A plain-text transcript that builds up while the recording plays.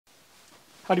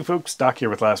Howdy folks, Doc here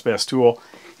with Last Best Tool,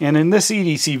 and in this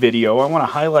EDC video I want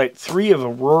to highlight 3 of the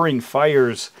Roaring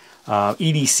Fire's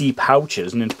EDC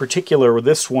pouches, and in particular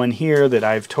this one here that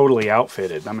I've totally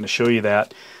outfitted. I'm going to show you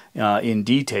that in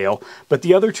detail. But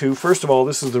the other 2, first of all,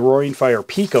 this is the Roaring Fire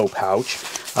Pico pouch.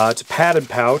 It's a padded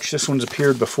pouch. This one's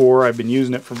appeared before. I've been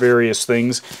using it for various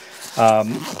things,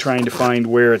 trying to find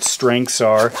where its strengths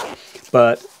are.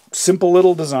 But simple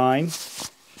little design.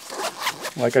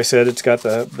 Like I said, it's got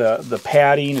the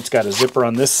padding, it's got a zipper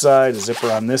on this side, a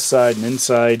zipper on this side, and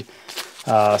inside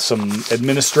some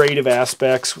administrative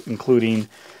aspects, including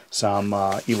some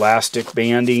elastic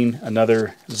banding,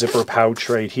 another zipper pouch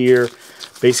right here,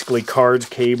 basically cards,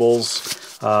 cables,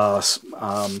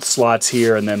 slots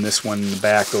here, and then this one in the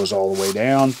back goes all the way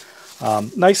down.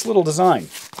 Nice little design.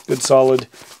 Good solid,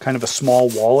 kind of a small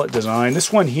wallet design.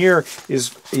 This one here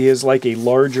is like a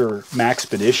larger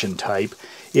Maxpedition type.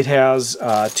 It has 2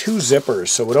 zippers,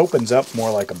 so it opens up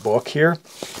more like a book here.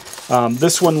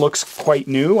 This one looks quite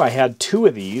new. I had 2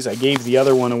 of these. I gave the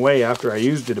other one away after I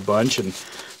used it a bunch, and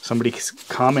somebody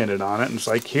commented on it, and it's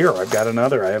like, here, I've got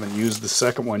another. I haven't used the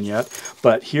second one yet,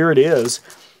 but here it is.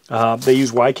 They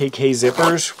use YKK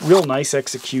zippers, real nice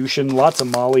execution, lots of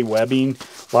MOLLE webbing,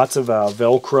 lots of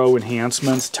Velcro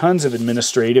enhancements, tons of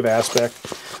administrative aspect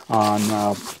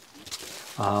on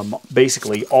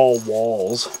basically all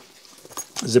walls.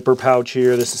 Zipper pouch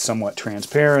here, this is somewhat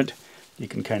transparent. You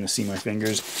can kind of see my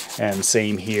fingers, and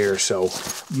same here. So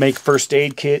make first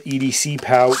aid kit, EDC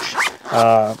pouch,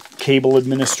 cable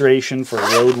administration for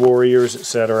road warriors,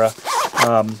 etc.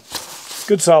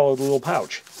 Good solid little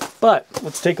pouch. But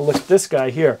let's take a look at this guy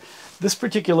here. This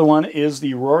particular one is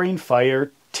the Roaring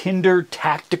Fire Tinder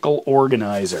Tactical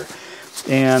Organizer.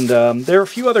 And there are a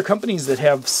few other companies that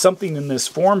have something in this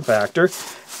form factor.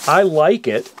 I like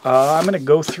it. I'm going to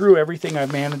go through everything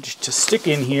I've managed to stick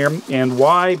in here, and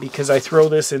why? Because I throw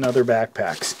this in other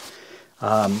backpacks.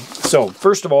 So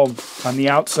first of all, on the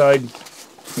outside,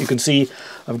 you can see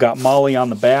I've got MOLLE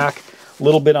on the back, a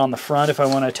little bit on the front if I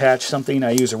want to attach something. I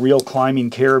use a real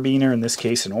climbing carabiner, in this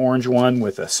case an orange one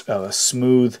with a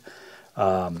smooth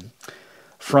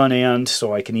front end,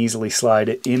 so I can easily slide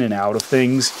it in and out of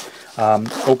things.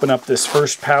 Open up this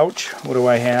first pouch. What do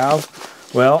I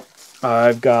have? Well,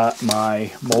 I've got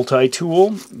my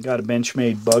multi-tool, got a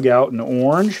Benchmade bug out in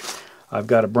orange. I've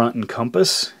got a Brunton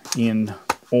compass in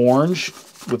orange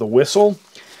with a whistle.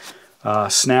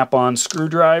 Snap-on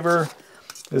screwdriver.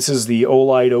 This is the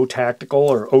Olight O-Tactical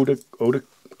or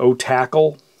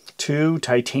O-Tackle 2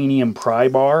 titanium pry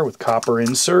bar with copper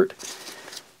insert.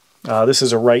 This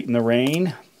is a Right in the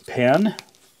Rain pen.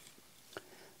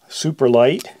 Super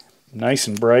light, nice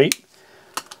and bright.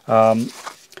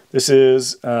 This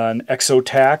is an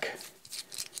Exotac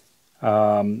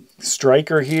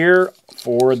striker here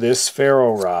for this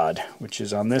ferro rod, which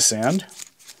is on this end.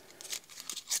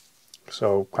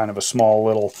 So kind of a small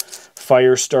little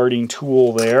fire starting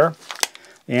tool there.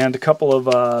 And a couple of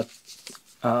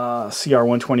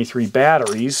CR123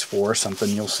 batteries for something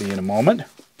you'll see in a moment.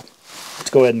 Let's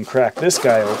go ahead and crack this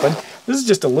guy open. This is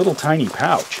just a little tiny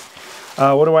pouch.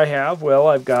 What do I have? Well,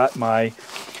 I've got my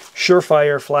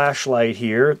Surefire flashlight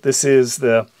here. This is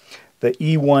the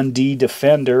E1D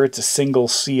Defender. It's a single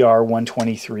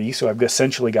CR123, so I've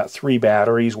essentially got 3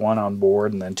 batteries, 1 on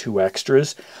board and then 2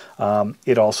 extras.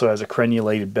 It also has a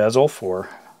crenulated bezel for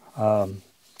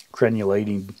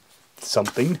crenulating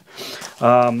something.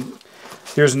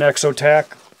 Here's an Exotac.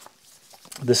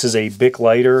 This is a Bic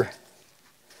lighter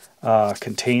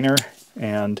container,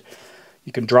 and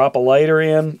you can drop a lighter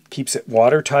in, keeps it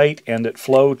watertight, and it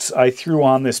floats. I threw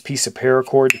on this piece of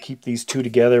paracord to keep these 2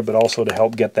 together, but also to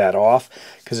help get that off,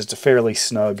 because it's a fairly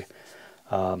snug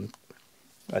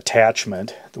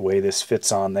attachment, the way this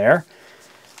fits on there.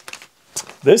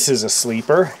 This is a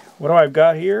sleeper. What do I've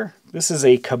got here? This is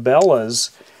a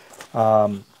Cabelas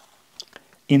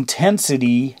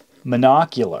Intensity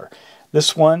Monocular.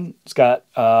 This one's got,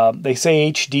 they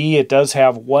say HD, it does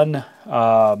have one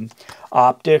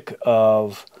optic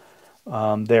of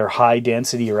their high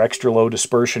density or extra low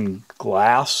dispersion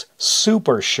glass.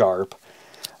 Super sharp.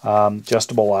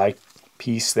 Adjustable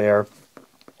eyepiece there.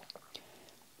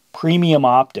 Premium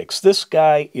optics. This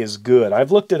guy is good.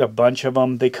 I've looked at a bunch of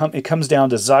them. It comes down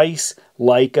to Zeiss,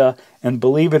 Leica, and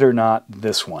believe it or not,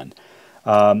 this one.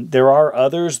 There are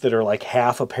others that are like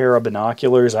half a pair of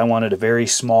binoculars. I wanted a very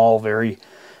small, very,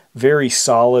 very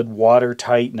solid,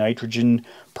 watertight, nitrogen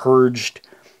purged.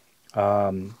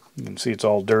 You can see it's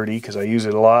all dirty because I use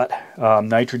it a lot.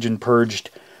 Nitrogen purged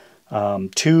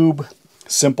tube.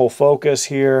 Simple focus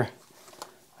here.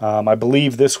 I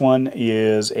believe this one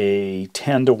is a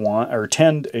 10 to 1 or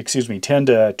 10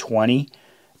 to 20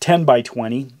 10 by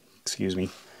 20. Excuse me,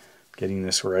 getting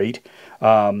this right.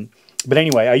 But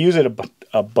anyway, I use it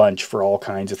a bunch for all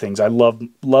kinds of things. I love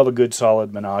a good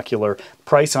solid binocular.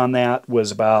 Price on that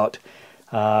was about,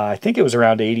 I think it was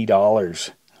around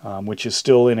 $80, which is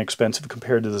still inexpensive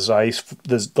compared to the Zeiss.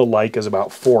 The Leica is about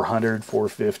 $400,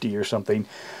 $450 or something.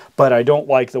 But I don't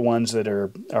like the ones that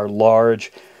are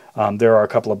large. There are a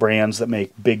couple of brands that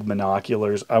make big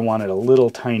binoculars. I wanted a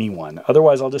little tiny one.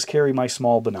 Otherwise, I'll just carry my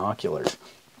small binoculars.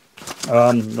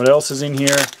 What else is in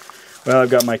here? Well,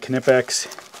 I've got my Knipex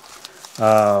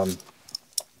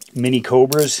mini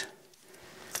Cobras.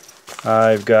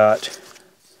 I've got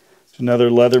another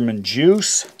Leatherman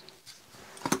Juice.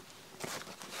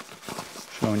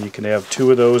 Showing you can have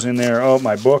 2 of those in there. Oh,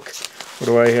 my book. What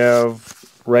do I have?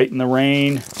 Right in the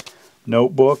Rain.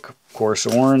 Notebook. Of course,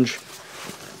 orange.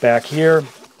 Back here,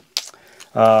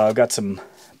 I've got some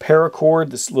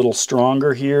paracord. This is a little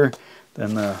stronger here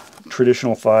than the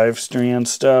traditional 5-strand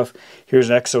stuff. Here's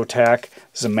an Exotac.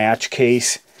 This is a match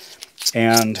case.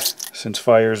 And since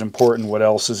fire is important, what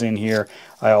else is in here?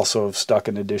 I also have stuck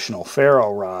an additional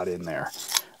ferro rod in there,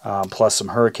 plus some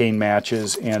hurricane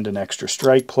matches and an extra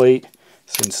strike plate,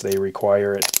 since they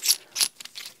require it.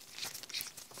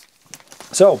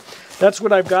 So that's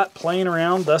what I've got playing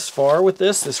around thus far with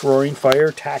this Roaring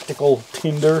Fire Tactical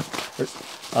Tinder,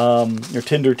 or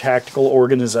Tinder Tactical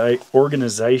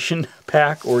Organization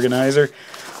Pack Organizer.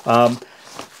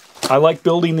 I like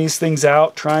building these things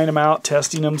out, trying them out,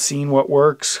 testing them, seeing what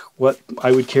works, what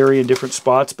I would carry in different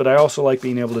spots, but I also like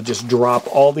being able to just drop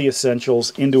all the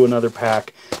essentials into another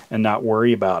pack and not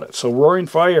worry about it. So Roaring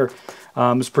Fire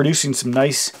is producing some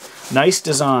nice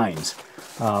designs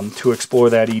to explore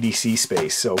that EDC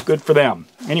space, so good for them.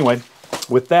 Anyway,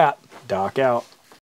 with that, Doc out.